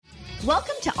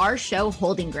Welcome to our show,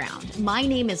 Holding Ground. My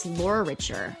name is Laura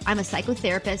Richer. I'm a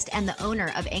psychotherapist and the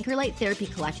owner of Anchor Light Therapy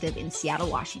Collective in Seattle,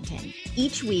 Washington.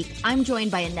 Each week, I'm joined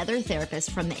by another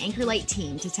therapist from the Anchor Light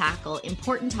team to tackle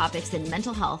important topics in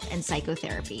mental health and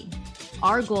psychotherapy.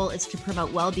 Our goal is to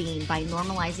promote well-being by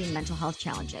normalizing mental health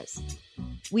challenges.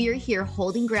 We are here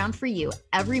holding ground for you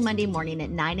every Monday morning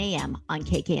at 9 a.m. on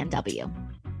KKNW.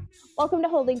 Welcome to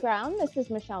Holding Ground. This is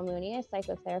Michelle Mooney, a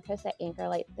psychotherapist at Anchor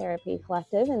Light Therapy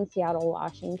Collective in Seattle,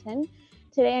 Washington.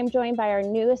 Today, I'm joined by our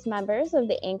newest members of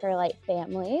the Anchor Light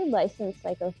family, licensed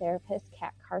psychotherapist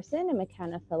Cat Carson and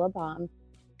McKenna PhillaBaum.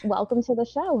 Welcome to the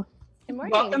show. Good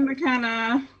morning. Welcome,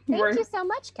 McKenna. Thank you so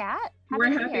much, Kat.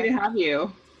 We're happy to have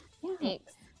you. Yeah.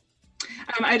 Thanks.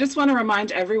 I just want to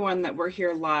remind everyone that we're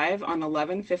here live on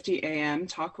 11:50 a.m.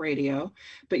 Talk Radio,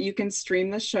 but you can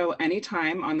stream the show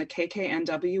anytime on the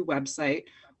KKNW website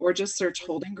or just search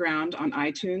Holding Ground on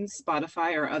iTunes,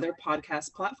 Spotify, or other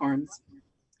podcast platforms.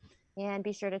 And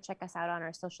be sure to check us out on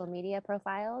our social media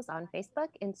profiles on Facebook,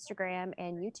 Instagram,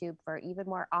 and YouTube for even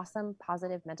more awesome,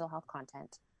 positive mental health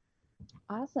content.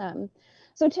 Awesome.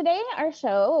 So today, our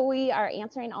show, we are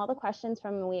answering all the questions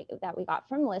that we got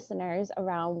from listeners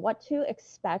around what to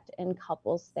expect in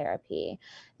couples therapy.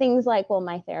 Things like, will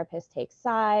my therapist take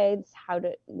sides? How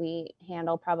do we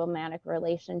handle problematic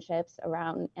relationships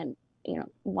around and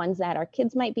ones that our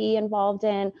kids might be involved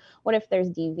in? What if there's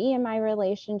DV in my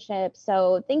relationship?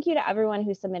 So thank you to everyone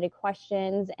who submitted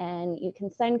questions, and you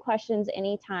can send questions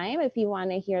anytime if you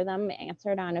want to hear them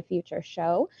answered on a future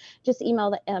show. Just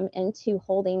email them into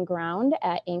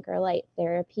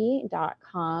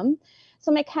holdingground@anchorlighttherapy.com.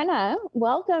 So McKenna,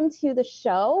 welcome to the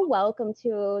show. Welcome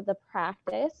to the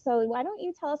practice. So why don't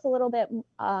you tell us a little bit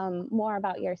more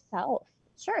about yourself?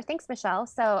 Sure. Thanks, Michelle.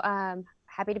 So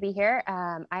happy to be here.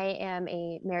 I am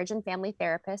a marriage and family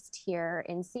therapist here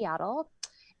in Seattle.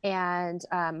 And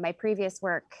my previous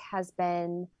work has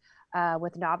been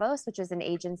with Navos, which is an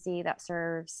agency that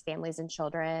serves families and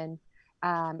children.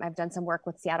 I've done some work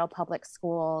with Seattle Public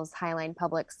Schools, Highline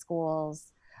Public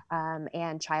Schools,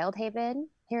 and Child Haven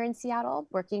here in Seattle,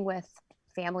 working with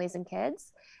families and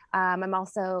kids. I'm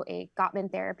also a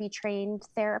Gottman therapy trained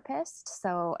therapist,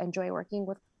 so enjoy working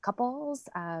with couples.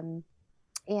 And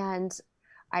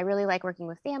I really like working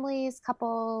with families,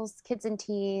 couples, kids and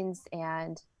teens,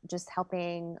 and just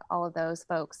helping all of those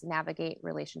folks navigate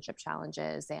relationship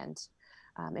challenges and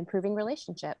improving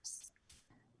relationships.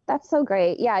 That's so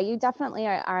great. Yeah, you definitely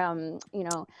are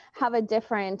have a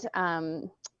different,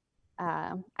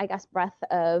 breadth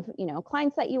of,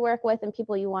 clients that you work with and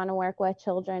people you want to work with,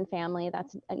 children, family.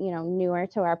 That's, newer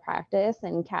to our practice.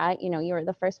 And Kat, you were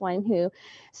the first one who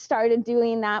started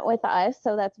doing that with us.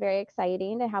 So that's very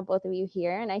exciting to have both of you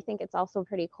here. And I think it's also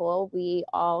pretty cool. We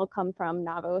all come from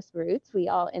Navos roots. We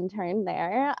all interned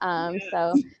there.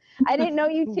 So I didn't know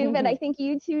you two, but I think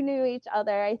you two knew each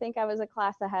other. I think I was a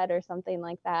class ahead or something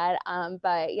like that.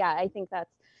 But yeah, I think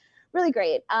that's really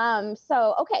great.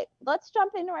 Okay, let's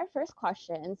jump into our first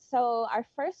question. So our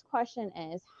first question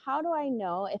is, how do I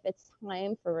know if it's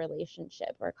time for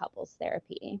relationship or couples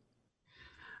therapy?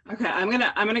 Okay, I'm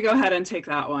gonna go ahead and take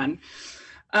that one.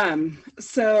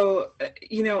 So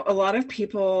a lot of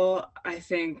people, I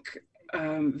think,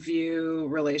 view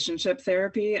relationship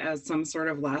therapy as some sort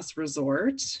of last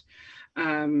resort.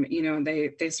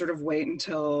 They sort of wait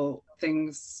until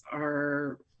things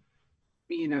are,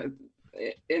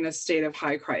 in a state of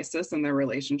high crisis in their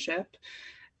relationship,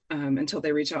 until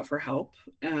they reach out for help.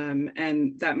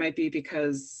 And that might be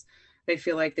because they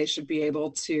feel like they should be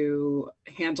able to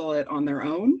handle it on their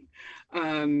own.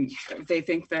 They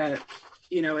think that,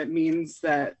 it means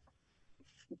that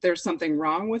there's something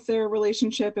wrong with their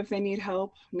relationship if they need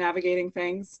help navigating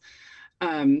things.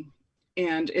 And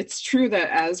it's true that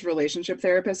as relationship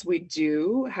therapists, we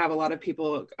do have a lot of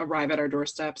people arrive at our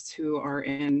doorsteps who are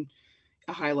in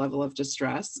a high level of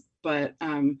distress, but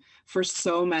for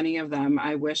so many of them,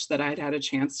 I wish that I'd had a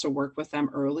chance to work with them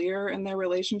earlier in their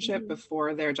relationship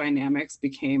before their dynamics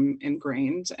became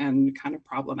ingrained and kind of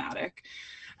problematic.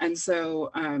 And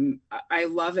so I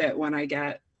love it when I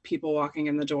get people walking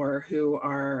in the door who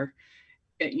are,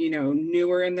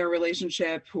 newer in their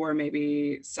relationship, who are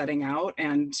maybe setting out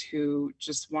and who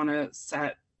just want to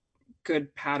set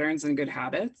good patterns and good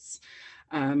habits.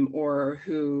 Or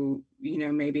who,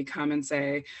 maybe come and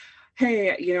say,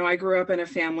 hey, I grew up in a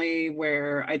family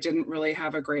where I didn't really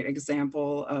have a great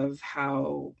example of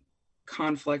how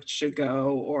conflict should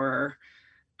go, or,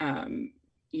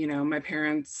 my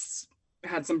parents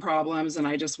had some problems and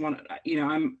I just want,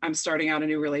 I'm starting out a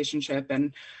new relationship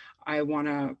and I want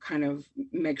to kind of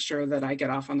make sure that I get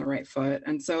off on the right foot.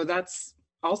 And so that's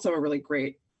also a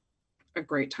great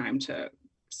time to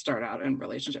start out in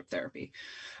relationship therapy.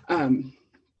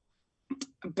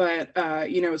 But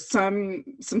you know, some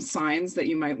signs that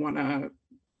you might want to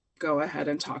go ahead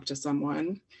and talk to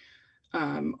someone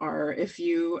are if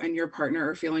you and your partner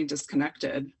are feeling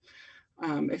disconnected,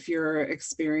 if you're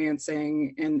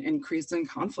experiencing an increase in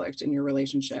conflict in your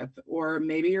relationship, or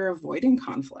maybe you're avoiding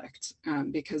conflict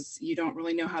because you don't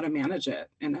really know how to manage it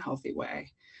in a healthy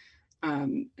way.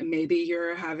 Maybe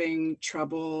you're having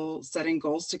trouble setting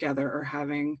goals together or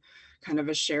having kind of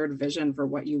a shared vision for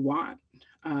what you want,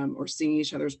 or seeing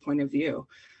each other's point of view.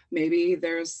 Maybe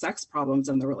there's sex problems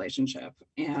in the relationship,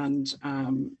 and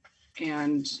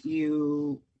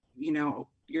you know,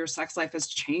 your sex life has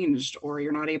changed, or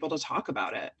you're not able to talk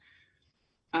about it.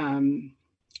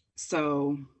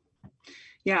 So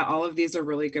yeah, all of these are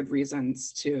really good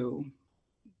reasons to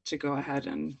go ahead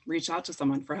and reach out to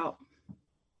someone for help.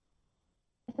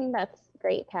 I think that's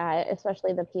great, Kat,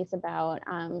 especially the piece about,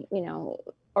 you know,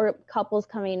 or couples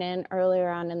coming in earlier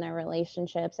on in their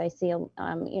relationships. I see, you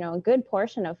know, a good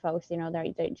portion of folks, you know,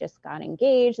 they just got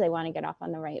engaged. They want to get off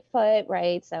on the right foot,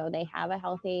 right? So they have a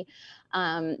healthy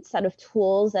set of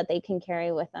tools that they can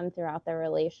carry with them throughout their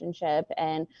relationship.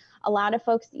 And a lot of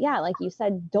folks, yeah, like you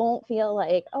said, don't feel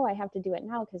like, oh, I have to do it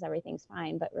now because everything's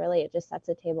fine. But really, it just sets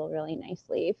a table really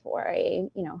nicely for a,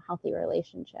 you know, healthy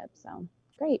relationship. So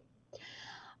great.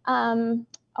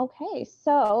 Okay,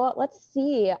 so let's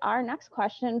see. Our next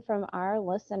question from our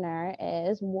listener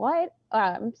is when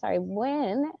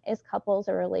is couples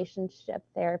or relationship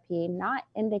therapy not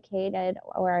indicated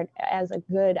or as a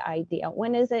good idea?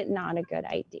 When is it not a good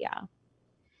idea?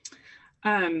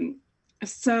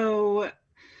 So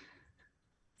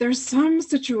there's some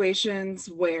situations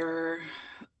where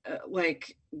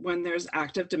like when there's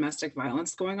active domestic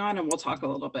violence going on, and we'll talk a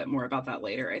little bit more about that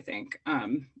later, I think,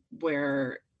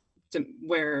 where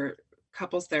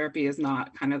couples therapy is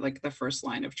not kind of like the first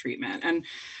line of treatment. And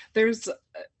there's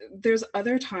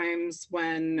other times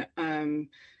when,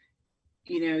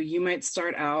 you know, you might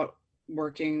start out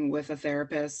working with a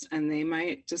therapist and they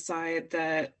might decide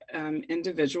that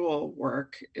individual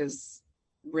work is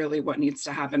really what needs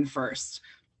to happen first.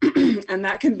 And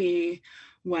that can be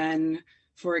when,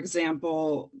 for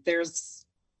example, there's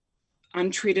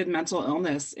untreated mental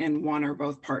illness in one or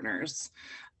both partners.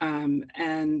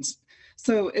 And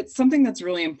so it's something that's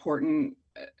really important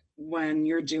when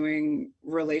you're doing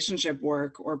relationship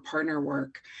work or partner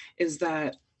work, is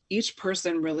that each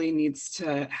person really needs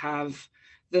to have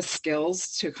the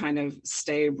skills to kind of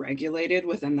stay regulated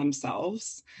within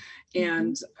themselves.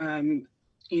 Mm-hmm. And,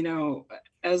 you know,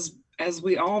 as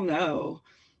we all know,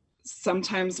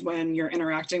 sometimes when you're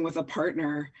interacting with a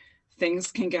partner,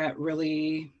 things can get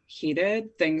really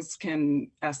heated, things can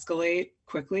escalate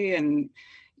quickly, and,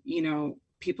 you know,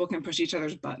 people can push each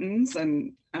other's buttons.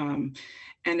 And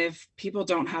if people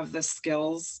don't have the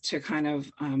skills to kind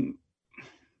of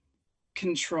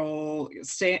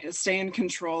stay in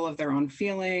control of their own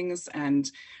feelings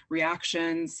and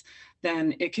reactions,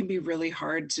 then it can be really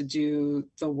hard to do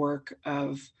the work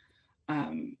of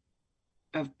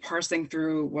parsing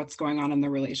through what's going on in the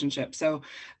relationship. So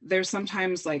there's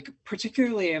sometimes, like,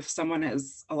 particularly if someone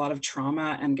has a lot of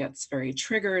trauma and gets very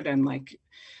triggered and like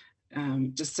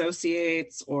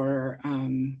dissociates or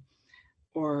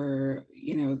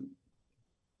you know,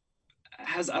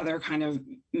 has other kind of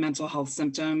mental health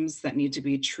symptoms that need to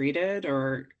be treated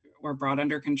or brought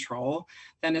under control,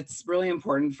 then it's really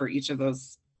important for each of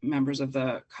those members of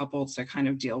the couple to kind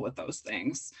of deal with those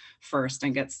things first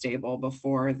and get stable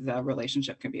before the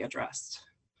relationship can be addressed.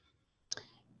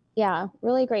 Yeah,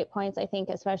 really great points, I think,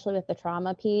 especially with the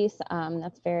trauma piece.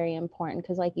 That's very important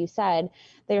because, like you said,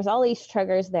 there's all these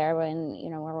triggers there when, you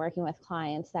know, we're working with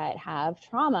clients that have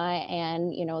trauma,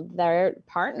 and, you know, their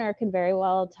partner could very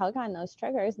well tug on those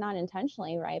triggers, not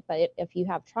intentionally, right? But if you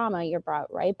have trauma, you're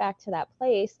brought right back to that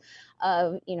place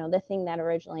of, you know, the thing that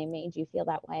originally made you feel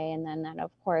that way. And then that,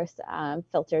 of course,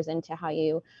 filters into how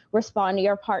you respond to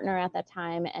your partner at that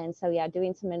time. And so, yeah,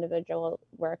 doing some individual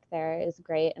work there is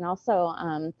great. And also,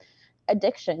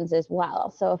 addictions as well.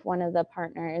 So if one of the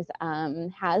partners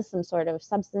has some sort of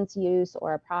substance use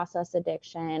or a process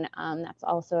addiction, that's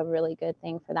also a really good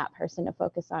thing for that person to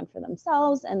focus on for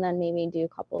themselves, and then maybe do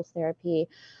couples therapy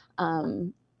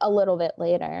a little bit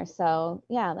later. So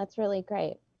yeah, that's really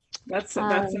great. That's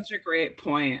such a great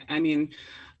point. I mean,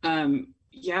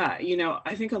 yeah, you know,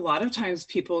 I think a lot of times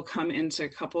people come into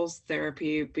couples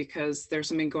therapy because there's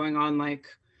something going on, like,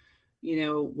 you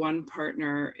know, one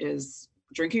partner is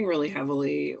drinking really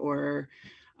heavily, or,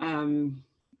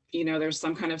 you know, there's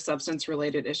some kind of substance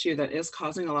related issue that is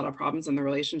causing a lot of problems in the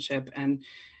relationship.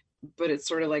 But it's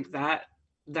sort of like that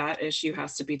that issue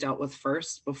has to be dealt with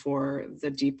first before the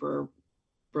deeper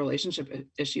relationship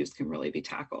issues can really be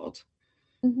tackled.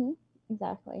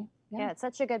 Exactly. Yeah, it's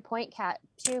such a good point, Kat,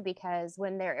 too, because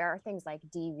when there are things like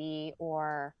DV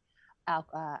or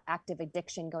active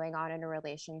addiction going on in a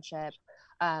relationship,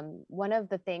 one of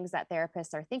the things that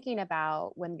therapists are thinking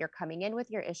about when you're coming in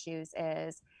with your issues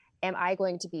is, am I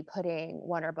going to be putting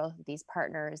one or both of these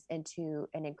partners into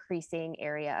an increasing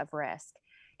area of risk?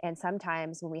 And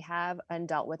sometimes when we have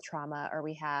undealt with trauma, or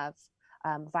we have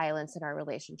violence in our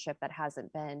relationship that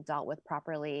hasn't been dealt with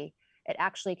properly, it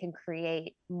actually can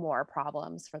create more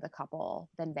problems for the couple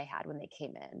than they had when they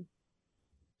came in.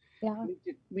 Yeah.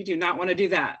 We do not want to do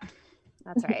that.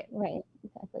 That's right. Right.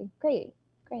 Exactly. Great.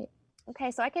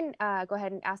 Okay, so I can go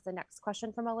ahead and ask the next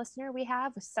question from a listener we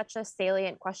have. Such a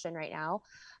salient question right now.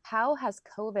 How has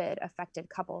COVID affected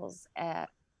couples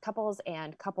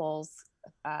and couples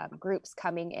groups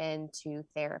coming into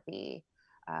therapy?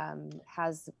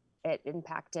 Has it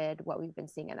impacted what we've been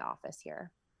seeing in the office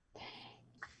here?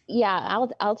 Yeah,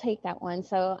 I'll take that one.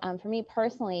 So for me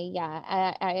personally,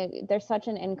 yeah, there's such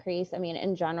an increase. I mean,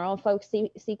 in general, folks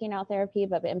seeking out therapy,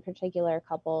 but in particular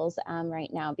couples right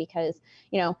now, because,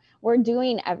 we're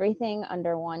doing everything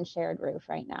under one shared roof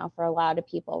right now for a lot of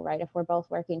people, right? If we're both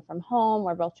working from home,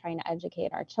 we're both trying to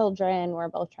educate our children, we're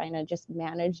both trying to just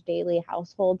manage daily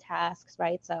household tasks,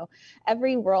 right? So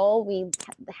every role we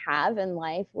have in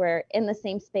life, we're in the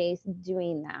same space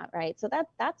doing that, right? So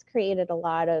that's created a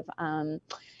lot of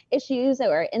issues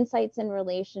or insights in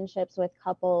relationships with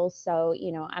couples. So,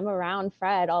 I'm around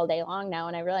Fred all day long now,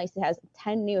 and I realize he has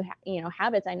 10 new,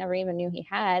 habits I never even knew he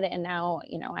had. And now,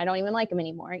 I don't even like him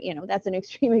anymore. That's an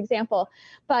extreme example,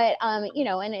 but, and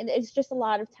it's just a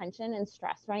lot of tension and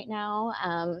stress right now,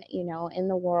 in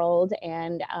the world,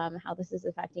 and how this is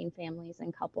affecting families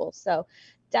and couples. So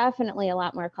definitely a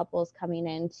lot more couples coming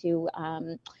into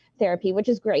therapy, which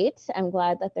is great. I'm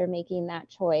glad that they're making that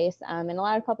choice. And a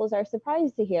lot of couples are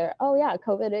surprised to hear, oh yeah,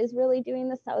 COVID is really doing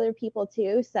this to other people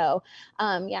too. So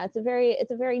yeah, it's a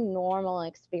very normal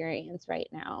experience right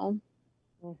now.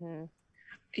 Mm-hmm.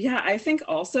 Yeah, I think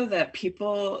also that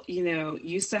people,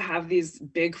 used to have these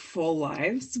big full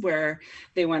lives where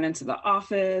they went into the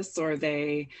office, or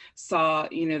they saw,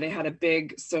 they had a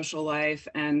big social life.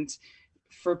 And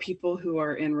for people who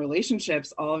are in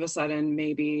relationships, all of a sudden,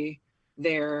 maybe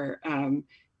they're,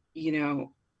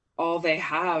 all they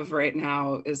have right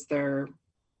now is their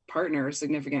partner,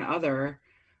 significant other.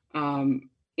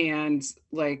 And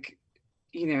like,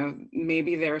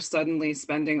 maybe they're suddenly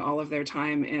spending all of their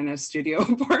time in a studio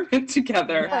apartment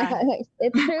together. Yeah.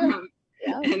 It's true.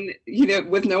 And,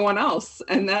 with no one else.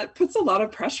 And that puts a lot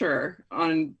of pressure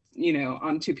on,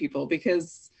 on two people,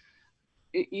 because,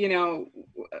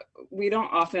 we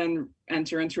don't often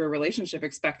enter into a relationship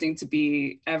expecting to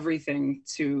be everything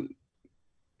to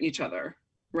each other,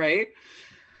 right?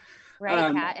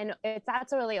 Right, Kat. And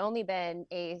that's really only been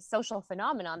a social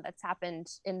phenomenon that's happened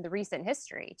in the recent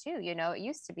history too. It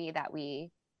used to be that we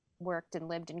worked and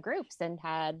lived in groups and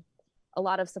had a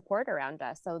lot of support around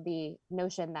us. So the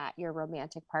notion that your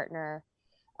romantic partner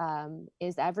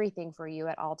is everything for you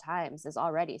at all times is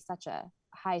already such a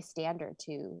high standard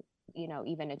to,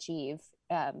 even achieve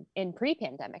in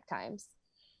pre-pandemic times.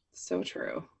 So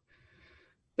true.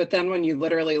 But then when you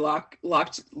literally lock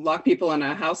people in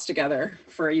a house together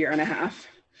for a year and a half,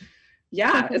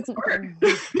 yeah, it's hard.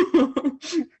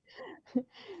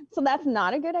 So that's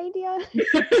not a good idea.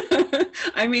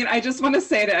 I mean, I just want to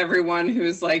say to everyone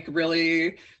who's like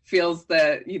really feels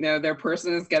that, their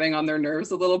person is getting on their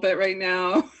nerves a little bit right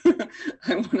now,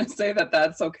 I want to say that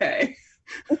that's okay.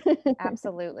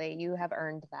 Absolutely. You have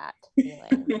earned that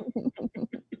feeling.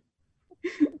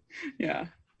 Yeah.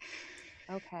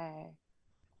 Okay.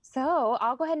 So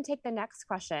I'll go ahead and take the next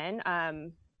question.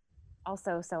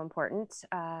 Also so important.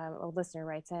 A listener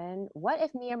writes in, what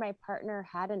if me or my partner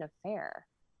had an affair?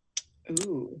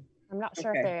 Ooh. I'm not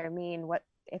sure if they mean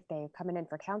if they coming in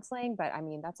for counseling, but I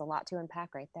mean, that's a lot to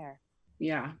unpack right there.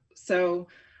 Yeah. So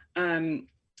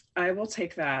I will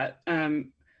take that.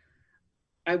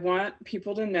 I want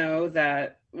people to know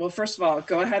that, well, first of all,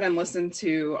 go ahead and listen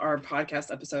to our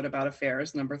podcast episode about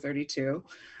affairs, number 32.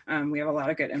 We have a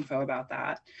lot of good info about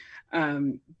that.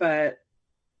 But,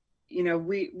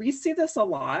 we see this a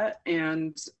lot,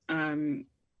 and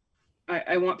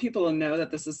I want people to know that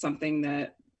this is something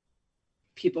that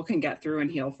people can get through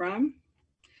and heal from.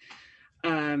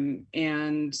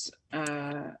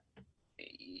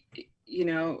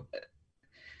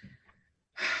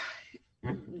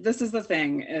 This is the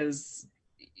thing, is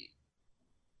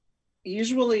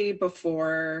usually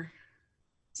before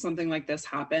something like this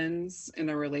happens in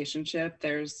a relationship,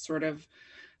 there's sort of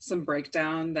some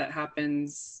breakdown that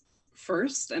happens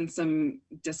first and some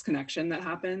disconnection that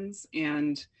happens.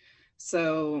 And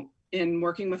so in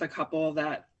working with a couple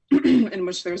that in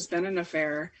which there's been an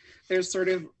affair, there's sort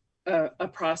of a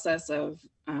process of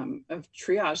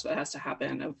triage that has to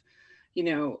happen of,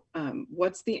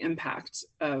 what's the impact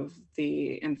of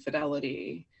the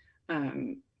infidelity?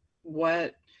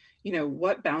 What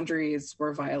boundaries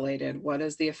were violated? What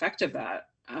is the effect of that?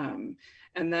 And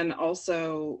then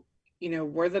also,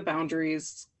 were the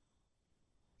boundaries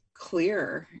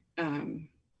clear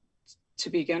to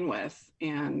begin with?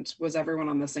 And was everyone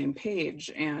on the same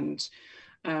page? And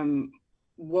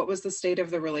what was the state of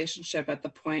the relationship at the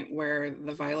point where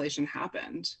the violation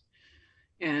happened?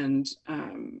 And,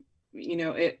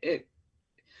 it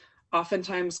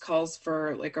oftentimes calls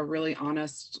for like a really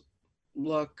honest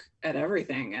look at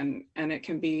everything, and it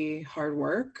can be hard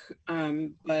work.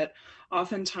 But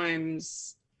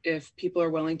oftentimes, if people are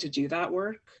willing to do that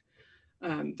work,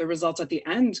 the results at the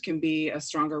end can be a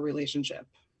stronger relationship.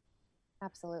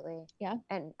 Absolutely. Yeah.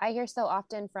 And I hear so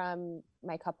often from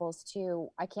my couples too,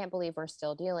 I can't believe we're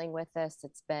still dealing with this.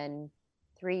 It's been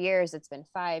 3 years, it's been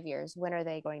 5 years. When are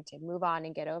they going to move on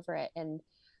and get over it? And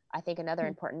I think another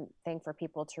important thing for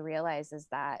people to realize is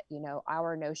that,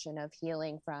 our notion of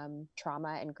healing from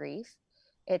trauma and grief,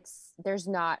 there's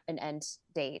not an end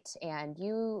date, and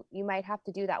you might have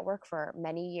to do that work for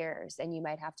many years, and you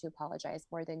might have to apologize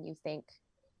more than you think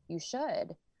you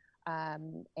should.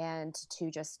 And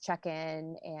to just check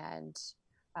in and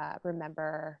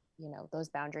remember, those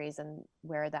boundaries and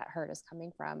where that hurt is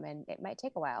coming from. And it might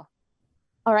take a while.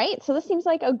 All right, so this seems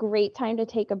like a great time to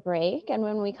take a break. And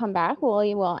when we come back,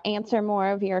 we will answer more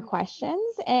of your questions.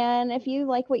 And if you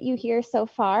like what you hear so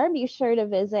far, be sure to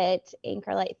visit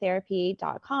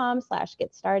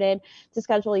anchorlighttherapy.com/get started to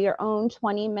schedule your own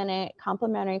 20-minute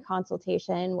complimentary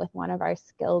consultation with one of our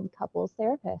skilled couples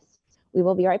therapists. We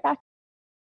will be right back.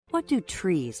 What do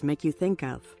trees make you think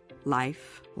of?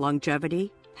 Life,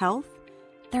 longevity, health?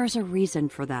 There's a reason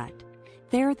for that.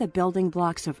 They're the building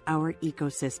blocks of our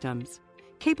ecosystems,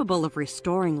 capable of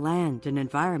restoring land and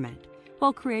environment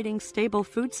while creating stable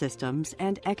food systems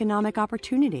and economic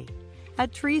opportunity.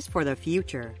 At Trees for the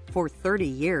Future, for 30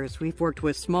 years we've worked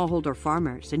with smallholder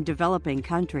farmers in developing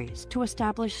countries to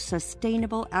establish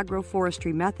sustainable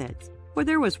agroforestry methods. Where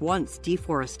there was once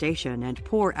deforestation and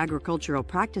poor agricultural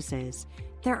practices,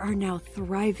 there are now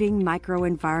thriving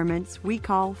microenvironments we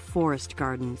call forest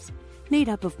gardens, made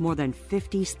up of more than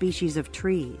 50 species of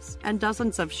trees and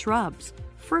dozens of shrubs,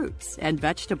 fruits, and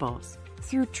vegetables.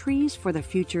 Through Trees for the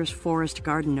Future's forest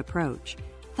garden approach,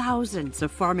 thousands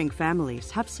of farming families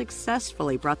have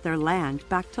successfully brought their land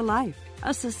back to life.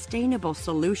 A sustainable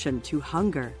solution to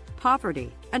hunger,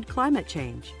 poverty, and climate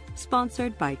change.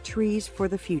 Sponsored by Trees for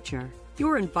the Future.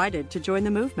 You're invited to join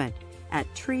the movement at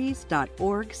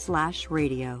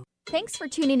trees.org/radio. Thanks for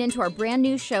tuning into our brand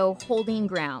new show, Holding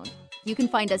Ground. You can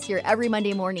find us here every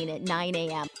Monday morning at 9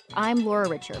 a.m. I'm Laura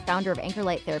Richer, founder of Anchor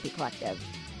Light Therapy Collective.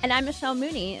 And I'm Michelle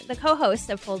Mooney, the co-host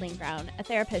of Holding Ground, a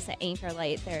therapist at Anchor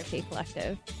Light Therapy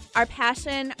Collective. Our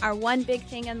passion, our one big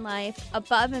thing in life,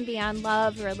 above and beyond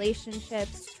love,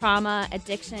 relationships, trauma,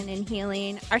 addiction, and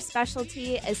healing, our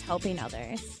specialty is helping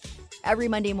others. Every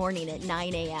Monday morning at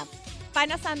 9 a.m.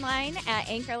 Find us online at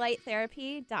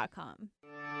anchorlighttherapy.com.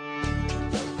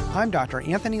 I'm Dr.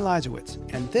 Anthony Lizowitz,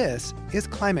 and this is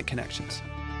Climate Connections.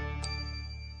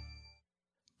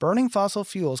 Burning fossil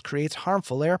fuels creates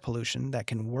harmful air pollution that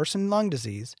can worsen lung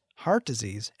disease, heart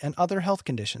disease, and other health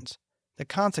conditions. The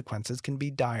consequences can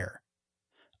be dire.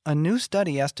 A new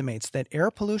study estimates that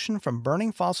air pollution from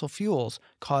burning fossil fuels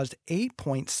caused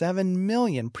 8.7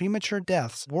 million premature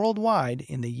deaths worldwide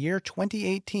in the year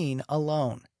 2018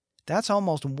 alone. That's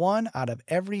almost 1 out of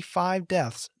every 5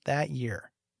 deaths that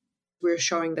year. We're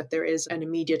showing that there is an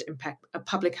immediate impact, a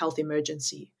public health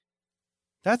emergency.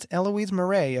 That's Eloise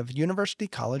Murray of University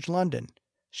College London.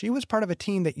 She was part of a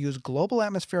team that used global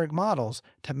atmospheric models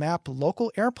to map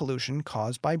local air pollution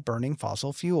caused by burning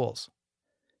fossil fuels.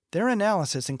 Their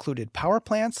analysis included power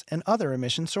plants and other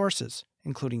emission sources,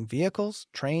 including vehicles,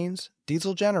 trains,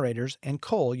 diesel generators, and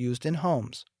coal used in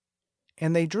homes.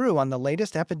 And they drew on the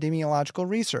latest epidemiological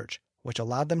research, which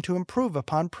allowed them to improve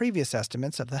upon previous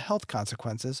estimates of the health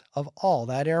consequences of all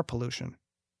that air pollution.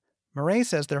 Murray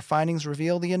says their findings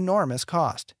reveal the enormous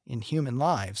cost, in human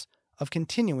lives, of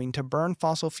continuing to burn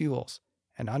fossil fuels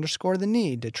and underscore the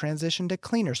need to transition to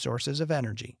cleaner sources of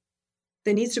energy.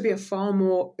 There needs to be a far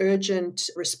more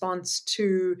urgent response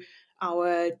to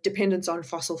our dependence on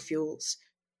fossil fuels.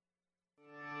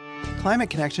 Climate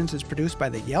Connections is produced by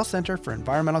the Yale Center for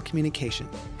Environmental Communication.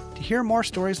 To hear more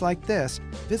stories like this,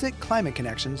 visit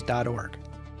climateconnections.org.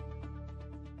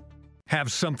 Have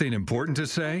something important to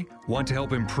say? Want to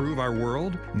help improve our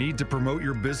world? Need to promote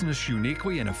your business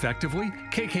uniquely and effectively?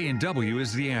 KK&W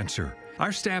is the answer.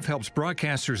 Our staff helps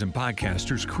broadcasters and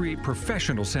podcasters create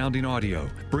professional sounding audio.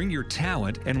 Bring your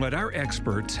talent and let our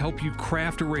experts help you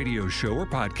craft a radio show or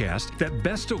podcast that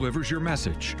best delivers your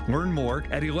message. Learn more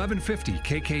at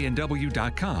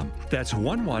 1150kknw.com. That's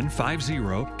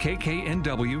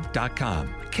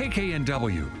 1150kknw.com.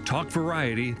 KK&W, talk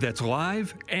variety that's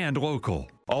live and local.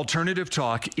 Alternative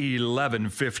Talk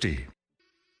 1150.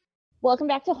 Welcome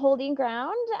back to Holding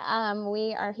Ground.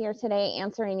 We are here today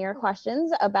answering your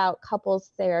questions about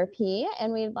couples therapy,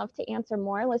 and we'd love to answer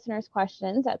more listeners'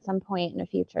 questions at some point in a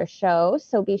future show.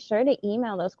 So be sure to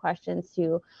email those questions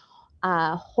to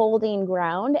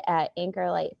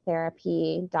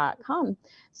holdingground@anchorlighttherapy.com.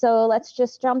 So let's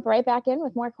just jump right back in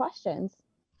with more questions.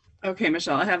 Okay,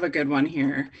 Michelle, I have a good one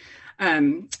here.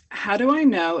 How do I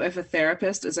know if a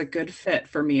therapist is a good fit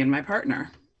for me and my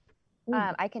partner?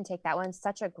 I can take that one.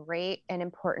 Such a great and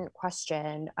important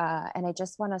question. And I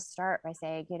just want to start by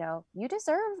saying, you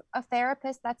deserve a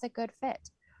therapist that's a good fit.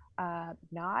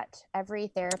 Not every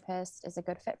therapist is a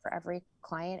good fit for every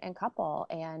client and couple.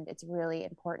 And it's really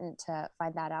important to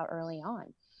find that out early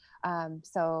on.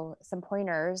 So some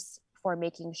pointers for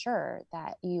making sure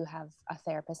that you have a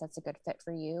therapist that's a good fit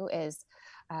for you is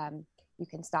you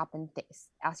can stop and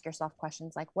ask yourself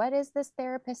questions like, what is this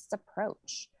therapist's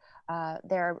approach?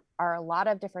 There are a lot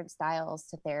of different styles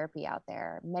to therapy out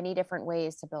there, many different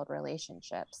ways to build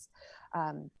relationships.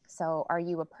 So are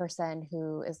you a person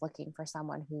who is looking for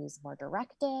someone who's more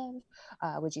directive?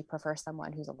 Would you prefer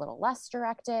someone who's a little less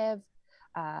directive?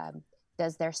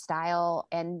 Does their style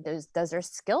and does their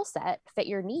skill set fit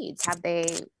your needs? Have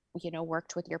they,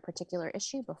 worked with your particular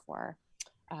issue before?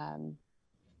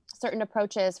 Certain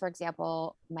approaches, for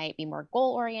example, might be more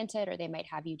goal-oriented, or they might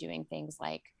have you doing things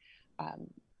like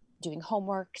doing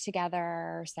homework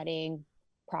together, studying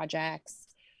projects,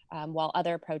 while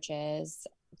other approaches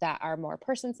that are more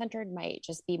person-centered might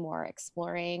just be more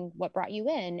exploring what brought you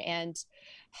in and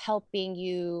helping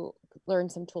you learn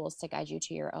some tools to guide you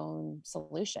to your own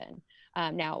solution.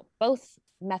 Now, both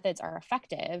methods are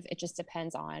effective. It just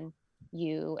depends on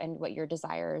you and what your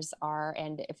desires are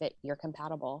and if you're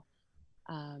compatible.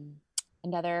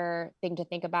 Another thing to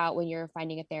think about when you're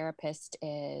finding a therapist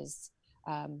is,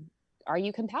 are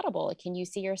you compatible? Can you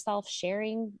see yourself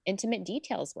sharing intimate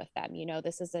details with them?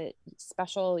 This is a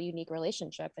special, unique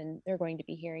relationship, and they're going to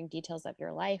be hearing details of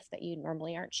your life that you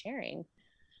normally aren't sharing.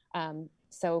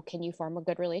 So can you form a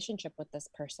good relationship with this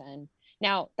person?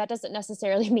 Now, that doesn't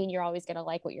necessarily mean you're always going to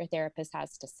like what your therapist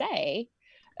has to say.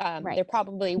 Right. There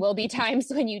probably will be times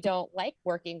when you don't like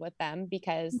working with them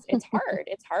because it's hard.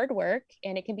 It's hard work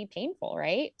and it can be painful,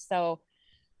 right? So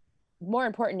more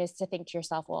important is to think to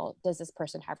yourself, well, does this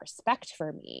person have respect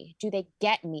for me? Do they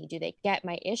get me? Do they get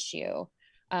my issue?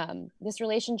 This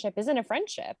relationship isn't a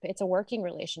friendship. It's a working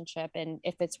relationship. And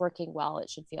if it's working well, it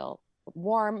should feel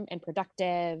warm and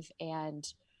productive. And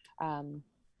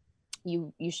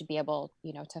you should be able,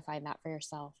 to find that for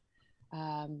yourself.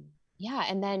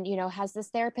 And then, has this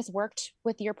therapist worked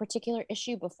with your particular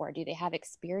issue before? Do they have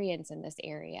experience in this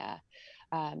area?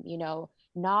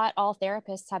 Not all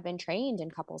therapists have been trained in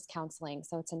couples counseling.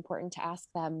 So it's important to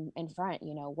ask them in front,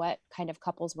 what kind of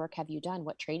couples work have you done?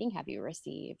 What training have you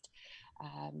received?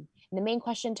 And the main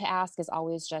question to ask is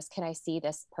always just, can I see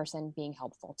this person being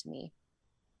helpful to me?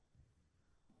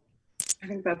 I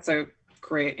think that's a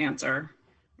great answer.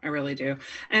 I really do.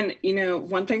 And,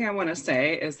 one thing I want to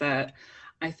say is that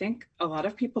I think a lot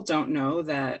of people don't know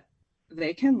that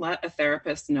they can let a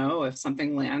therapist know if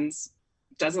something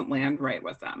doesn't land right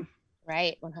with them.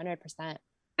 Right. 100%.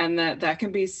 And that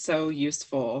can be so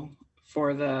useful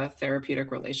for the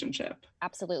therapeutic relationship.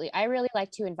 Absolutely. I really like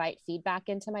to invite feedback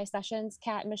into my sessions,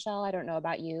 Kat and Michelle. I don't know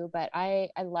about you, but I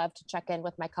love to check in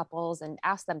with my couples and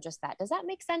ask them just that. Does that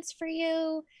make sense for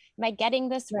you? Am I getting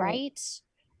this right?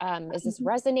 Is this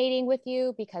resonating with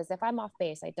you? Because if I'm off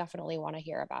base, I definitely want to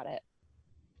hear about it.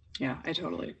 Yeah, I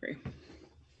totally agree.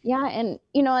 Yeah. And,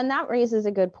 and that raises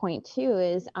a good point too,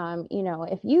 is,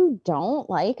 if you don't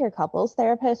like your couples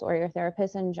therapist or your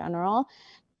therapist in general,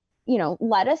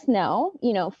 let us know,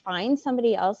 find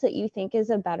somebody else that you think is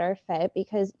a better fit,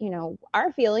 because,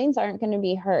 our feelings aren't going to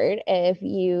be hurt if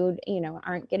you,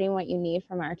 aren't getting what you need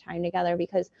from our time together,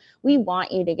 because we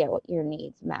want you to get what your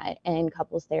needs met in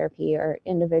couples therapy or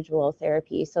individual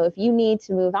therapy. So if you need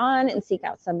to move on and seek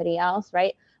out somebody else,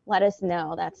 right, let us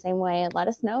know. That same way, let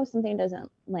us know if something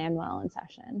doesn't land well in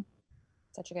session.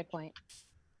 Such a good point.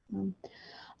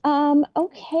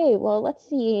 Okay, well, let's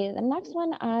see. The next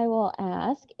one I will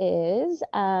ask is,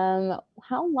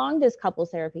 how long does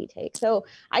couples therapy take? So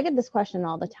I get this question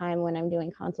all the time when I'm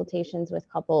doing consultations with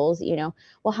couples,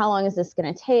 well, how long is this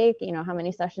going to take? How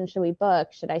many sessions should we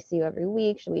book? Should I see you every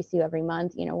week? Should we see you every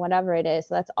month? Whatever it is.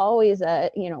 So that's always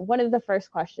one of the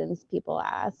first questions people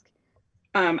ask.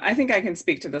 I think I can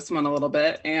speak to this one a little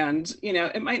bit, and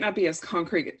it might not be as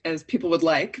concrete as people would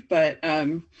like, but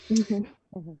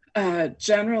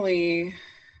generally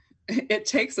it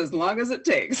takes as long as it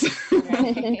takes.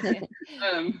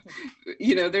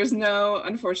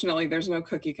 Unfortunately, there's no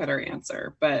cookie cutter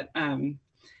answer, but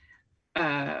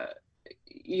there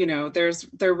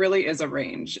really is a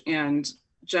range, and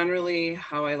generally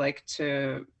how I like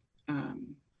to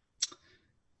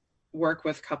work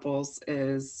with couples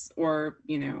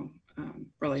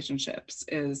relationships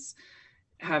is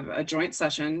have a joint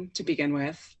session to begin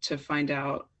with to find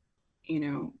out,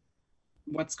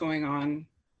 what's going on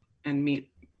and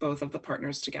meet both of the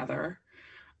partners together.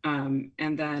 And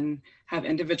then have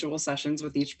individual sessions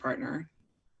with each partner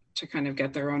to kind of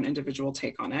get their own individual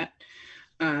take on it.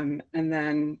 And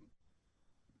then,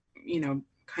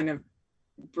 kind of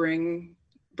bring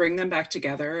them back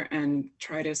together and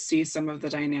try to see some of the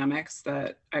dynamics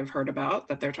that I've heard about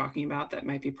that they're talking about that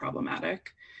might be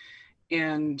problematic,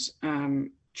 and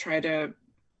try to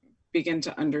begin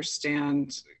to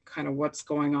understand kind of what's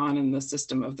going on in the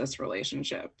system of this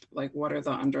relationship. Like, what are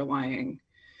the underlying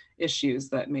issues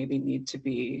that maybe need to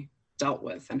be dealt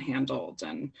with and handled?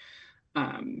 And,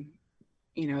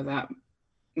 that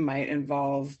might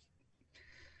involve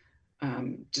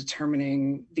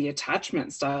determining the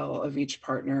attachment style of each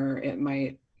partner. It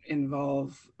might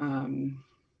involve,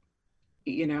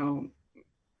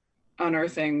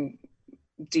 unearthing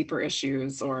deeper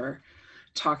issues or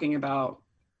talking about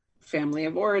family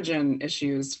of origin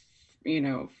issues,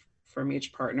 from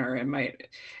each partner.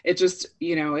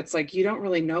 It's like, you don't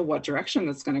really know what direction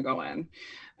that's going to go in.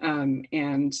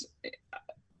 And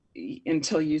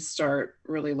until you start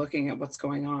really looking at what's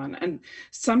going on. And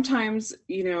sometimes,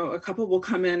 a couple will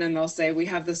come in and they'll say, we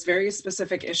have this very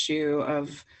specific issue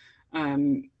of,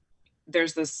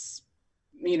 there's this,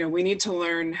 we need to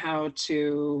learn how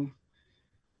to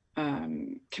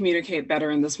communicate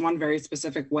better in this one very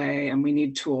specific way, and we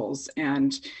need tools.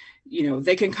 And,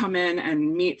 they can come in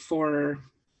and meet for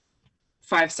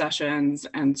 5 sessions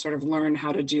and sort of learn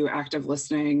how to do active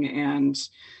listening and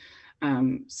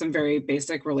some very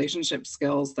basic relationship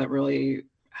skills that really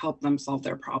help them solve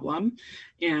their problem.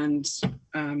 And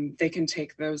they can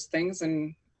take those things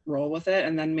and roll with it,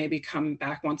 and then maybe come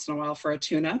back once in a while for a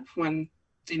tune-up when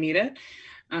they need it.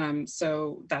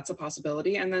 So that's a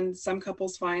possibility. And then some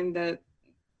couples find that,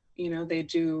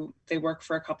 they work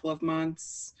for a couple of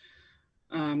months,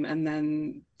 and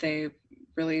then they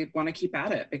really want to keep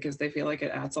at it because they feel like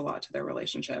it adds a lot to their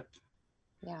relationship.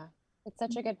 Yeah. It's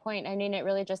such a good point. I mean, it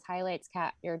really just highlights,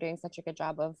 Kat, you're doing such a good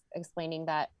job of explaining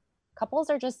that couples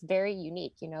are just very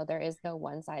unique. There is no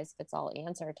one size fits all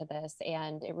answer to this.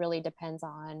 And it really depends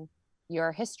on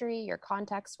your history, your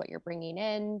context, what you're bringing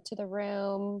into the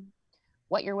room,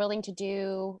 what you're willing to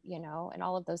do, and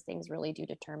all of those things really do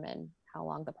determine how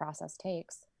long the process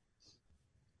takes.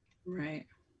 Right.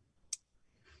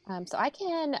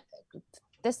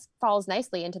 This falls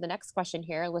nicely into the next question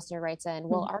here. A listener writes in,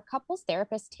 will our couples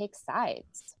therapists take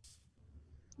sides?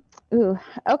 Ooh,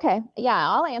 okay. Yeah,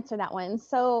 I'll answer that one.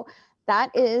 So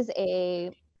that is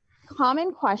a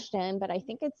common question, but I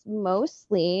think it's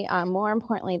mostly, more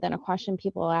importantly than a question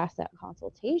people ask at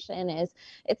consultation, is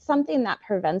it's something that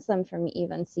prevents them from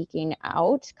even seeking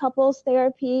out couples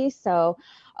therapy. So,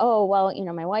 oh, well,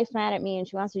 my wife's mad at me and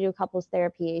she wants to do couples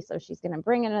therapy, so she's going to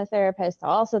bring in a therapist to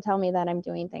also tell me that I'm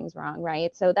doing things wrong,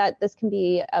 right? So that this can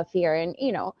be a fear, and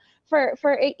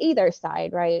for either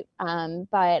side, right?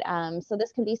 So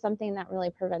this can be something that really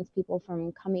prevents people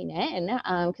from coming in,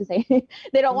 because they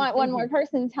don't want one more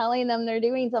person telling them they're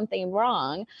doing something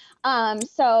wrong.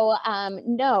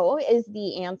 No is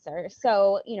the answer.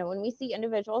 So, when we see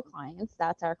individual clients,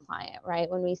 that's our client, right?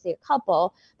 When we see a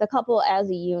couple, the couple as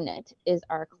a unit is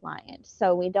our client.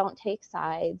 So we don't take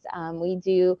sides. We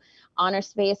do honor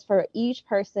space for each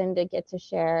person to get to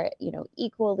share,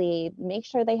 equally, make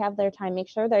sure they have their time, make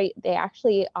sure they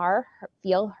actually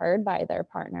feel heard by their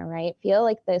partner, right? Feel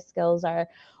like the skills are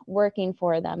working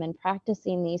for them, and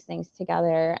practicing these things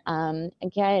together.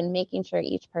 Again, making sure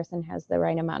each person has the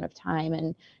right amount of time,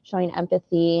 and showing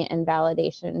empathy and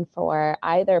validation for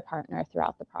either partner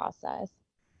throughout the process.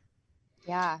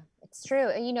 Yeah, it's true.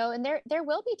 And, and there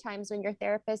will be times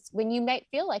when you might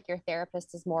feel like your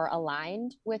therapist is more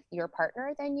aligned with your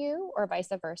partner than you, or vice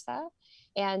versa.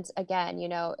 And again,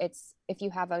 it's, if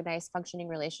you have a nice functioning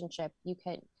relationship,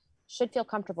 should feel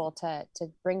comfortable to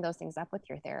bring those things up with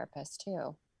your therapist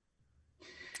too.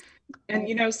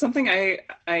 And something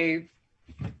I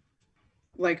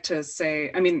like to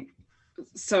say,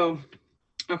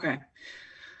 okay.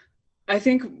 I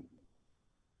think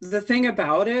the thing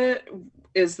about it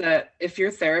is that if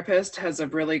your therapist has a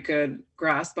really good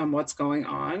grasp on what's going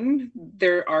on,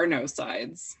 there are no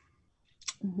sides.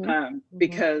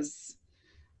 Because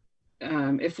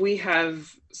if we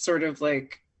have sort of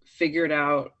like figured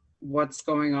out what's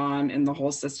going on in the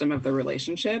whole system of the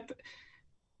relationship,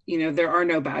 there are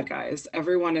no bad guys.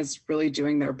 Everyone is really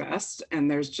doing their best, and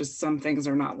there's just some things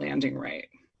are not landing right.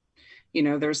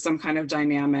 There's some kind of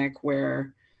dynamic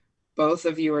where both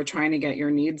of you are trying to get your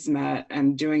needs met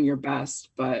and doing your best,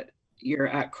 but you're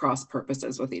at cross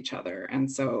purposes with each other.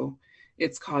 And so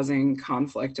it's causing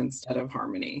conflict instead of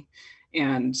harmony.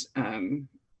 And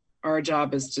our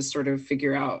job is to sort of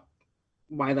figure out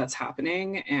why that's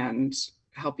happening and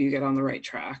help you get on the right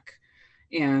track.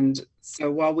 And so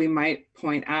while we might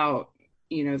point out,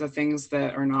 the things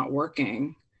that are not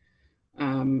working,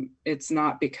 it's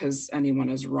not because anyone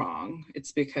is wrong.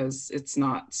 It's because it's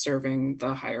not serving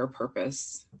the higher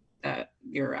purpose that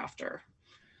you're after.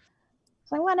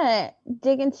 So I want to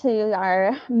dig into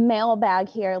our mailbag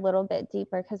here a little bit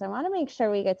deeper, because I want to make sure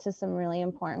we get to some really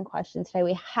important questions today.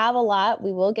 We have a lot.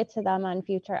 We will get to them on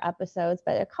future episodes,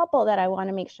 but a couple that I want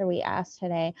to make sure we ask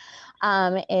today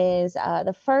is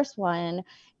the first one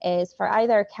is for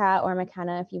either Cat or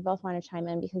McKenna, if you both want to chime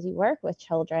in, because you work with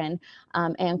children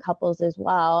and couples as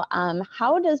well.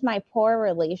 How does my poor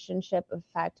relationship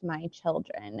affect my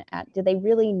children? Do they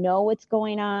really know what's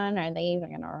going on? Are they even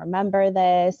going to remember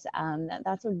this?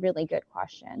 That's a really good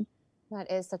question.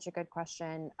 That is such a good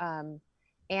question.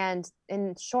 And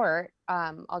in short,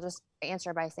 I'll just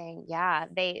answer by saying, yeah,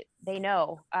 they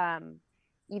know.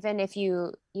 Even if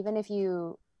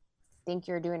you think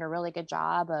you're doing a really good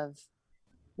job of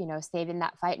saving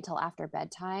that fight until after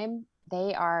bedtime,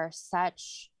 they are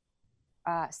such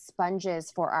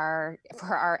sponges for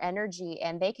our energy,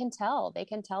 and they can tell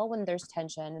when there's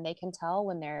tension, and they can tell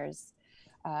when there's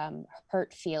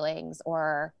hurt feelings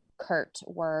or curt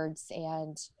words,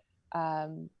 and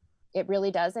it really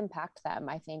does impact them.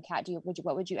 I think, Kat,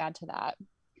 what would you add to that?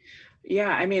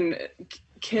 Yeah,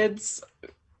 kids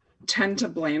tend to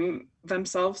blame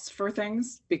themselves for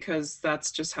things because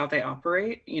that's just how they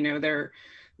operate. Their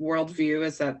worldview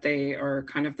is that they are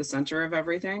kind of the center of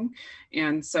everything.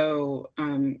 And so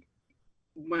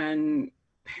when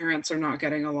parents are not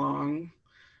getting along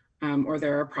or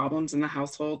there are problems in the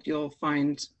household, you'll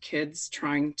find kids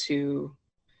trying to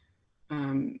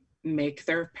make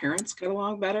their parents get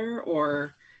along better,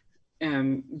 or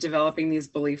developing these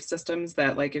belief systems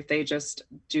that, like, if they just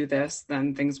do this,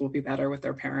 then things will be better with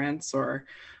their parents, or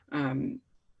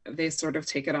they sort of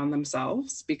take it on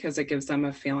themselves because it gives them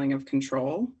a feeling of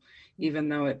control, even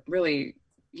though it really,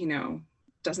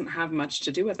 doesn't have much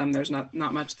to do with them. There's not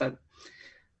much that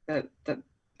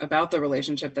about the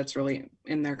relationship that's really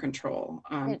in their control,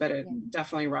 but it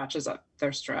definitely ratchets up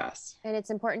their stress. And it's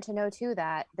important to know too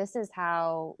that this is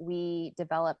how we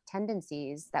develop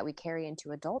tendencies that we carry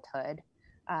into adulthood.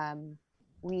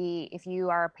 If you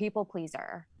are a people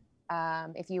pleaser,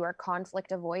 if you are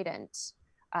conflict avoidant,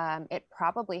 it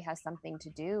probably has something to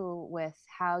do with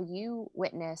how you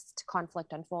witnessed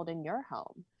conflict unfold in your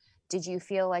home. Did you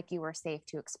feel like you were safe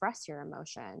to express your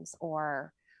emotions,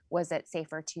 or was it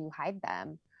safer to hide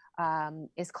them?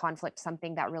 Is conflict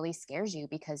something that really scares you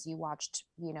because you watched,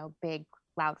 big,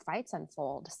 loud fights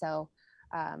unfold? So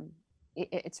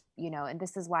it's, and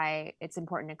this is why it's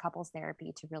important in couples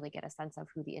therapy to really get a sense of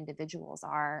who the individuals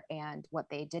are and what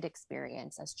they did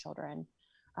experience as children,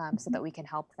 so that we can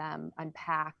help them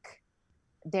unpack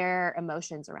their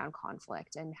emotions around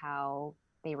conflict and how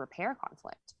they repair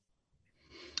conflict.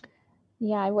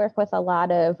 Yeah, I work with a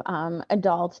lot of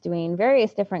adults doing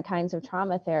various different kinds of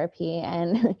trauma therapy.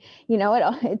 And,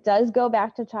 it does go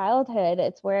back to childhood.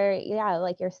 It's where,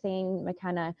 like you're saying,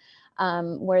 McKenna,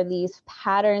 where these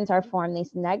patterns are formed,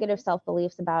 these negative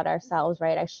self-beliefs about ourselves,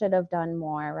 right? I should have done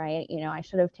more, right? I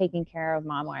should have taken care of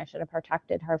mom, or I should have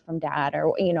protected her from dad,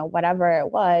 or, whatever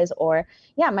it was. Or,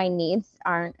 my needs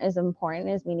aren't as important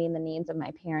as meeting the needs of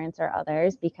my parents or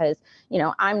others, because,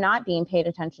 I'm not being paid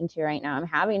attention to right now. I'm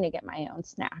having to get my own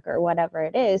snack or whatever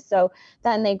it is. So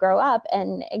then they grow up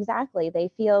and they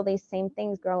feel these same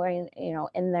things growing,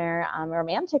 in their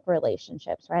romantic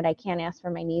relationships, right? I can't ask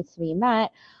for my needs to be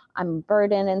met. I'm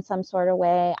burdened in some sort of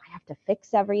way. I have to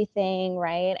fix everything,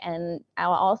 right? And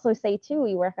I'll also say too,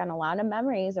 we work on a lot of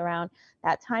memories around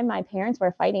that time my parents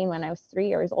were fighting when I was 3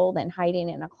 years old and hiding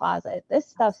in a closet. This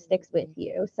stuff sticks with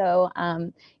you. So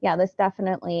yeah, this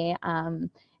definitely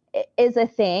is a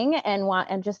thing,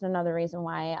 and just another reason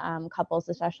why couples,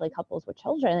 especially couples with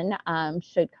children,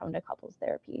 should come to couples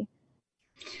therapy.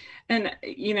 And,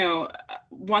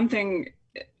 one thing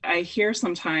I hear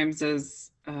sometimes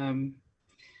is,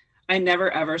 I never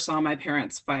ever saw my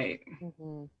parents fight.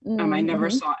 I never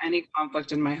saw any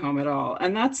conflict in my home at all.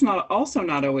 And that's also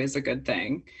not always a good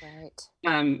thing.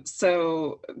 Right.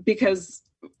 So, because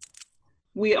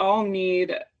we all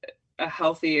need a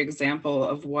healthy example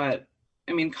of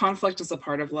conflict is a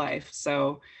part of life.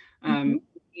 So we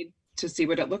need to see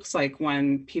what it looks like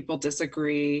when people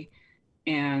disagree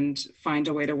and find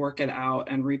a way to work it out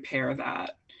and repair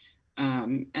that.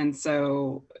 And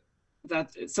so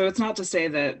it's not to say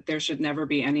that there should never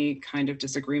be any kind of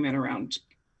disagreement around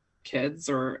kids,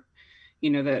 or,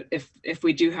 that if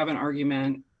we do have an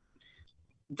argument,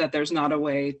 that there's not a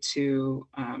way to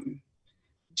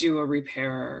do a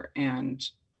repair and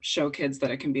show kids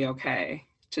that it can be okay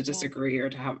to disagree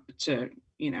or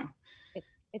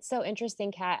It's so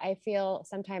interesting, Kat. I feel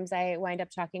sometimes I wind up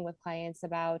talking with clients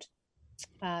about,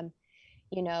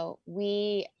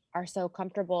 we are so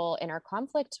comfortable in our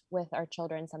conflict with our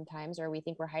children sometimes, or we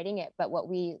think we're hiding it. But what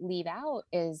we leave out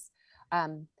is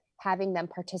having them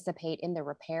participate in the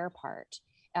repair part,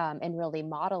 and really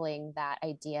modeling that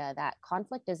idea that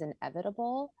conflict is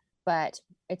inevitable, but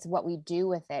it's what we do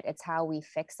with it. It's how we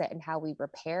fix it and how we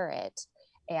repair it,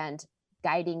 and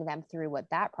guiding them through what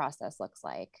that process looks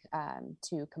like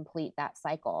to complete that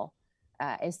cycle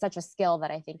is such a skill that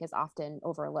I think is often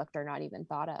overlooked or not even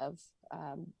thought of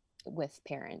with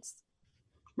parents.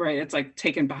 Right. It's like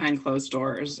taken behind closed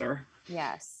doors or.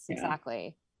 Yes,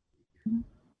 exactly.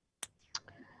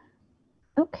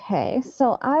 Okay,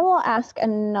 so I will ask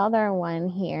another one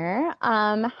here.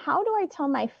 How do I tell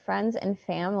my friends and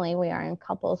family we are in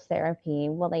couples therapy?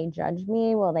 Will they judge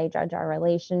me? Will they judge our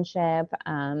relationship?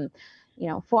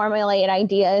 Formulate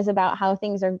ideas about how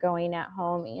things are going at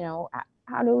home.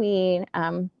 How do we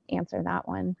answer that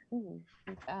one?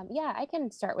 Yeah, I can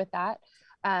start with that.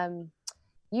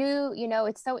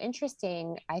 It's so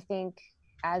interesting. I think,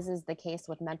 as is the case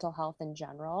with mental health in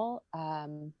general,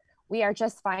 we are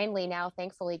just finally now,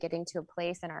 thankfully, getting to a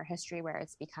place in our history where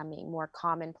it's becoming more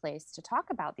commonplace to talk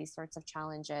about these sorts of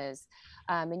challenges.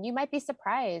 And you might be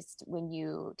surprised when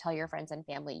you tell your friends and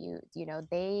family, you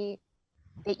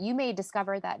may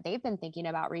discover that they've been thinking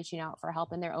about reaching out for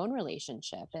help in their own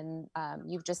relationship, and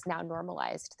you've just now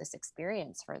normalized this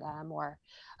experience for them, or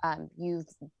you've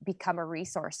become a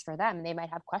resource for them. They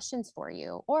might have questions for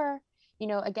you, or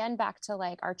again, back to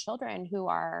like our children who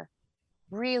are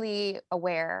really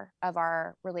aware of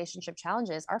our relationship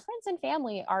challenges. Our friends and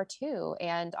family are too,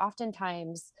 and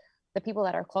oftentimes the people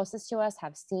that are closest to us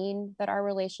have seen that our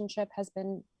relationship has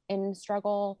been in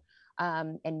struggle.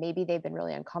 And maybe they've been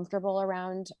really uncomfortable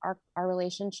around our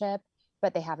relationship,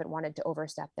 but they haven't wanted to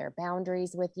overstep their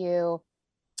boundaries with you.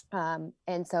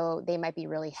 And so they might be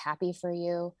really happy for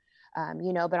you,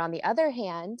 but on the other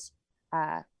hand,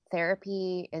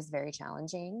 therapy is very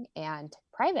challenging and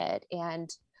private. And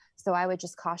so I would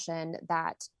just caution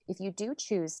that if you do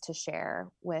choose to share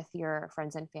with your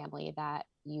friends and family that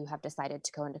you have decided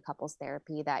to go into couples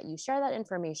therapy, that you share that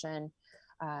information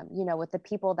with the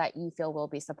people that you feel will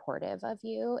be supportive of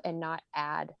you and not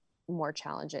add more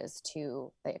challenges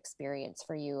to the experience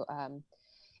for you.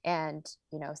 And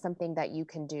something that you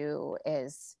can do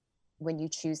is, when you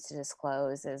choose to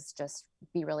disclose, is just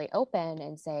be really open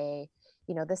and say,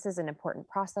 this is an important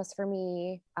process for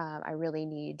me. I really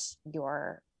need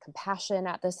your compassion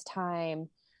at this time.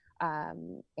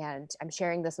 And I'm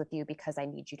sharing this with you because I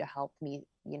need you to help me,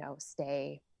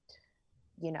 stay,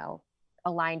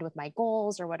 aligned with my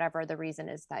goals, or whatever the reason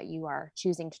is that you are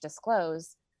choosing to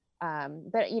disclose.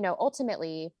 But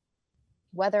ultimately,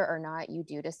 whether or not you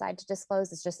do decide to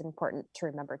disclose, it's just important to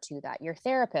remember too that your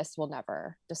therapist will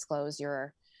never disclose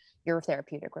your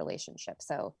therapeutic relationship.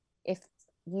 So if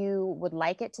you would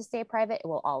like it to stay private, it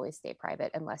will always stay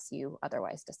private unless you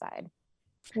otherwise decide.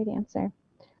 Great answer.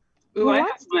 Ooh, I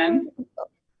have one.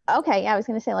 Okay, yeah, I was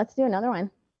going to say, let's do another one.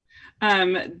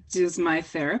 Does my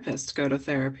therapist go to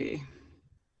therapy?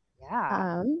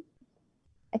 Yeah.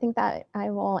 I think that I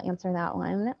will answer that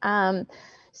one.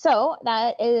 So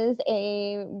that is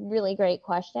a really great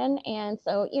question. And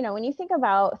so, when you think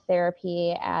about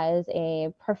therapy as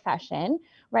a profession,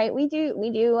 right? We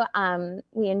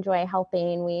enjoy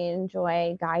helping, we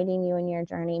enjoy guiding you in your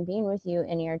journey, being with you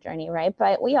in your journey, right?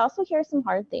 But we also hear some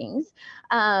hard things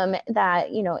that,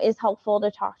 is helpful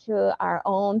to talk to our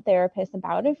own therapist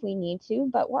about if we need to,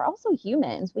 but we're also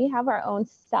humans. We have our own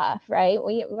stuff, right?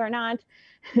 We're not,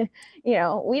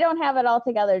 we don't have it all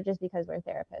together just because we're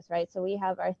therapists, right? So we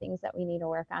have our things that we need to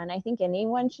work on. I think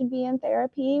anyone should be in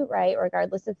therapy, right?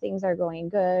 Regardless if things are going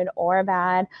good or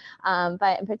bad.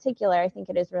 But in particular, I think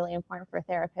it is really important for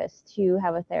therapists to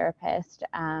have a therapist.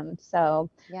 So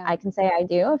yeah. I can say I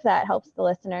do if that helps the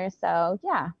listeners. So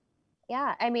yeah.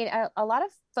 Yeah. I mean, a lot of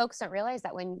folks don't realize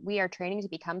that when we are training to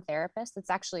become therapists, it's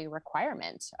actually a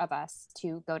requirement of us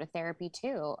to go to therapy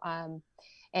too.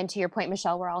 And to your point,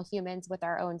 Michelle, we're all humans with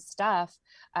our own stuff.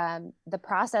 The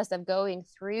process of going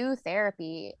through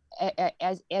therapy,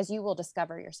 as you will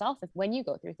discover yourself when you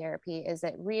go through therapy, is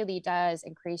it really does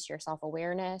increase your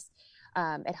self-awareness.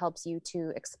 It helps you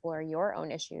to explore your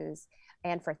own issues.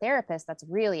 And for therapists, that's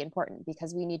really important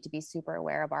because we need to be super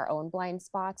aware of our own blind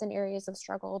spots and areas of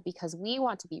struggle, because we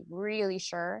want to be really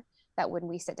sure that when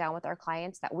we sit down with our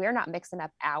clients that we're not mixing up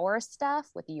our stuff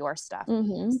with your stuff.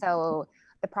 Mm-hmm. So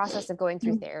the process of going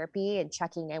through therapy and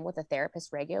checking in with a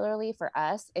therapist regularly, for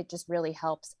us, it just really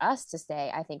helps us to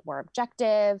stay, I think, more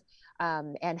objective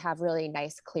and have really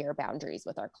nice, clear boundaries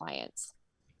with our clients.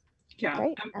 Yeah.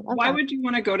 Why would you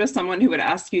want to go to someone who would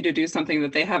ask you to do something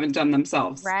that they haven't done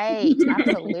themselves? Right.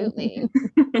 Absolutely.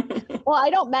 Well, I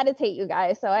don't meditate, you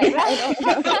guys, so I don't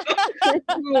know.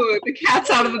 Ooh, the cat's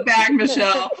out of the bag,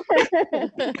 Michelle.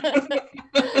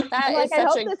 That is I such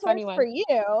hope a this funny works one for you.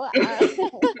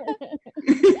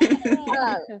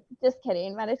 Just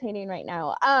kidding. Meditating right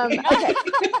now. Okay.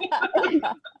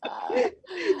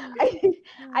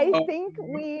 I think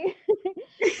we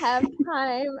have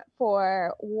time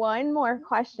for one more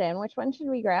question. Which one should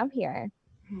we grab here?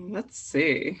 Let's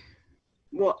see.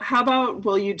 Well, how about,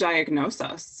 will you diagnose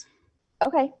us?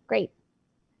 Okay, great.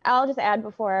 I'll just add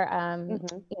before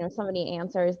somebody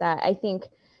answers that. I think,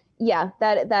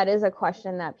 that is a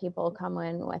question that people come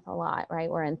in with a lot,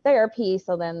 right? We're in therapy,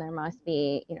 so then there must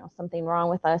be, something wrong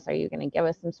with us. Are you going to give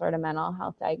us some sort of mental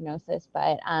health diagnosis?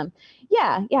 But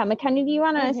McKenna, do you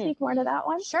want to speak more to that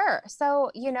one? Sure.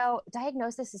 So,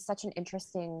 diagnosis is such an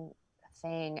interesting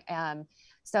thing.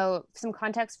 So some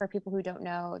context for people who don't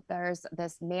know, there's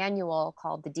this manual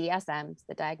called the DSM,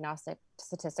 the Diagnostic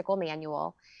Statistical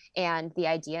Manual. And the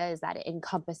idea is that it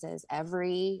encompasses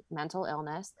every mental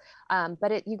illness.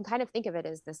 But you can kind of think of it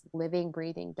as this living,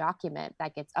 breathing document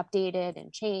that gets updated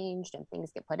and changed, and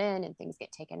things get put in and things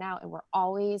get taken out. And we're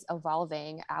always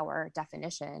evolving our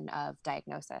definition of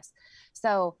diagnosis.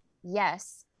 So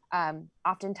yes,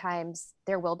 oftentimes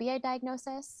there will be a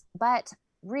diagnosis, but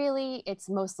really it's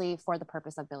mostly for the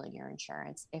purpose of billing your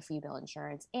insurance, if you bill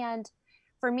insurance. And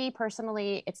for me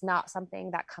personally, it's not something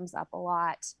that comes up a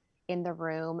lot in the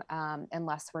room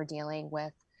unless we're dealing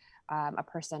with a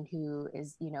person who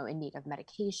is, in need of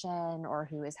medication or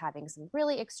who is having some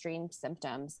really extreme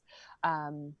symptoms.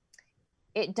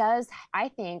 It does, I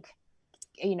think,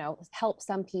 help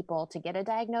some people to get a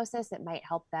diagnosis. It might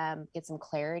help them get some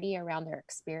clarity around their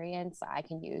experience. I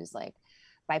can use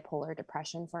bipolar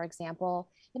depression, for example.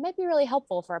 It might be really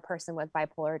helpful for a person with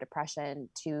bipolar depression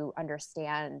to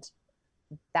understand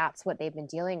that's what they've been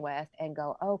dealing with and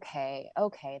go, okay,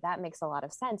 that makes a lot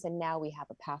of sense. And now we have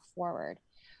a path forward.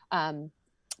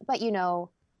 But,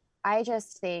 I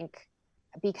just think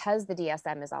because the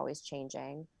DSM is always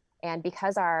changing and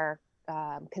because our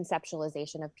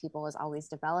conceptualization of people is always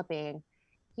developing,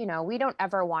 we don't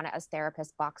ever want to, as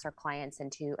therapists, box our clients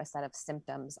into a set of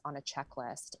symptoms on a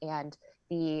checklist. And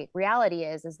the reality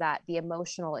is that the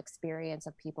emotional experience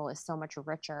of people is so much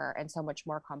richer and so much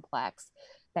more complex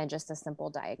than just a simple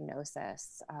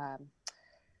diagnosis.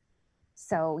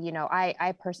 So,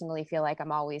 I personally feel like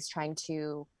I'm always trying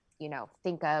to,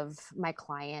 think of my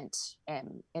client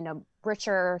in a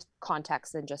richer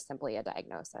context than just simply a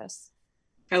diagnosis.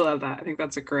 I love that. I think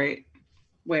that's a great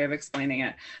way of explaining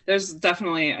it. There's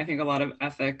definitely, I think, a lot of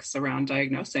ethics around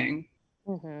diagnosing.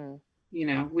 Mm-hmm.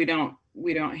 We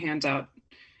don't hand out,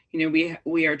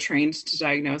 we are trained to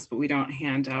diagnose, but we don't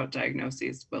hand out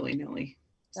diagnoses willy-nilly.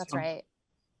 That's right.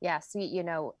 Yes.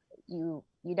 You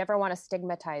never want to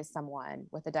stigmatize someone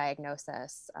with a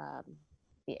diagnosis.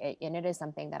 And it is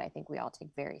something that I think we all take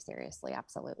very seriously.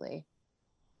 Absolutely.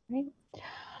 Right.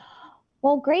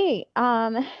 Well, great.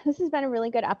 This has been a really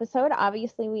good episode.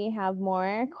 Obviously, we have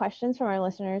more questions from our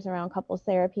listeners around couples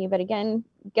therapy, but again,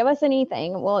 give us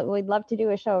anything. We'd love to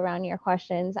do a show around your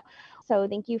questions. So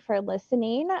thank you for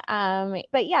listening.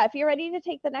 But yeah, if you're ready to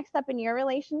take the next step in your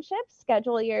relationship,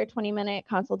 schedule your 20-minute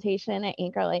consultation at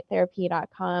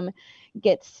anchorlighttherapy.com.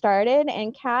 Get started.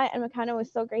 And Cat and McKenna, it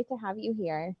was so great to have you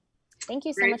here. Thank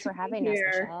you so much for having us,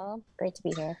 Michelle. Great to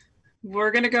be here.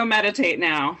 We're going to go meditate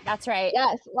now. That's right.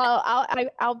 Yes. Well,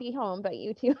 I'll be home, but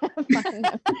you two have fun.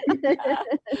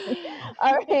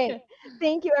 All right.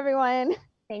 Thank you, everyone.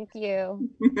 Thank you.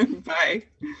 Bye.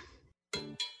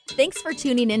 Thanks for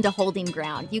tuning in to Holding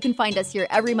Ground. You can find us here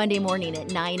every Monday morning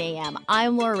at 9 a.m.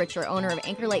 I'm Laura Richer, owner of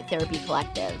Anchor Light Therapy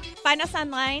Collective. Find us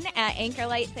online at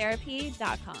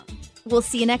anchorlighttherapy.com. We'll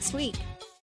see you next week.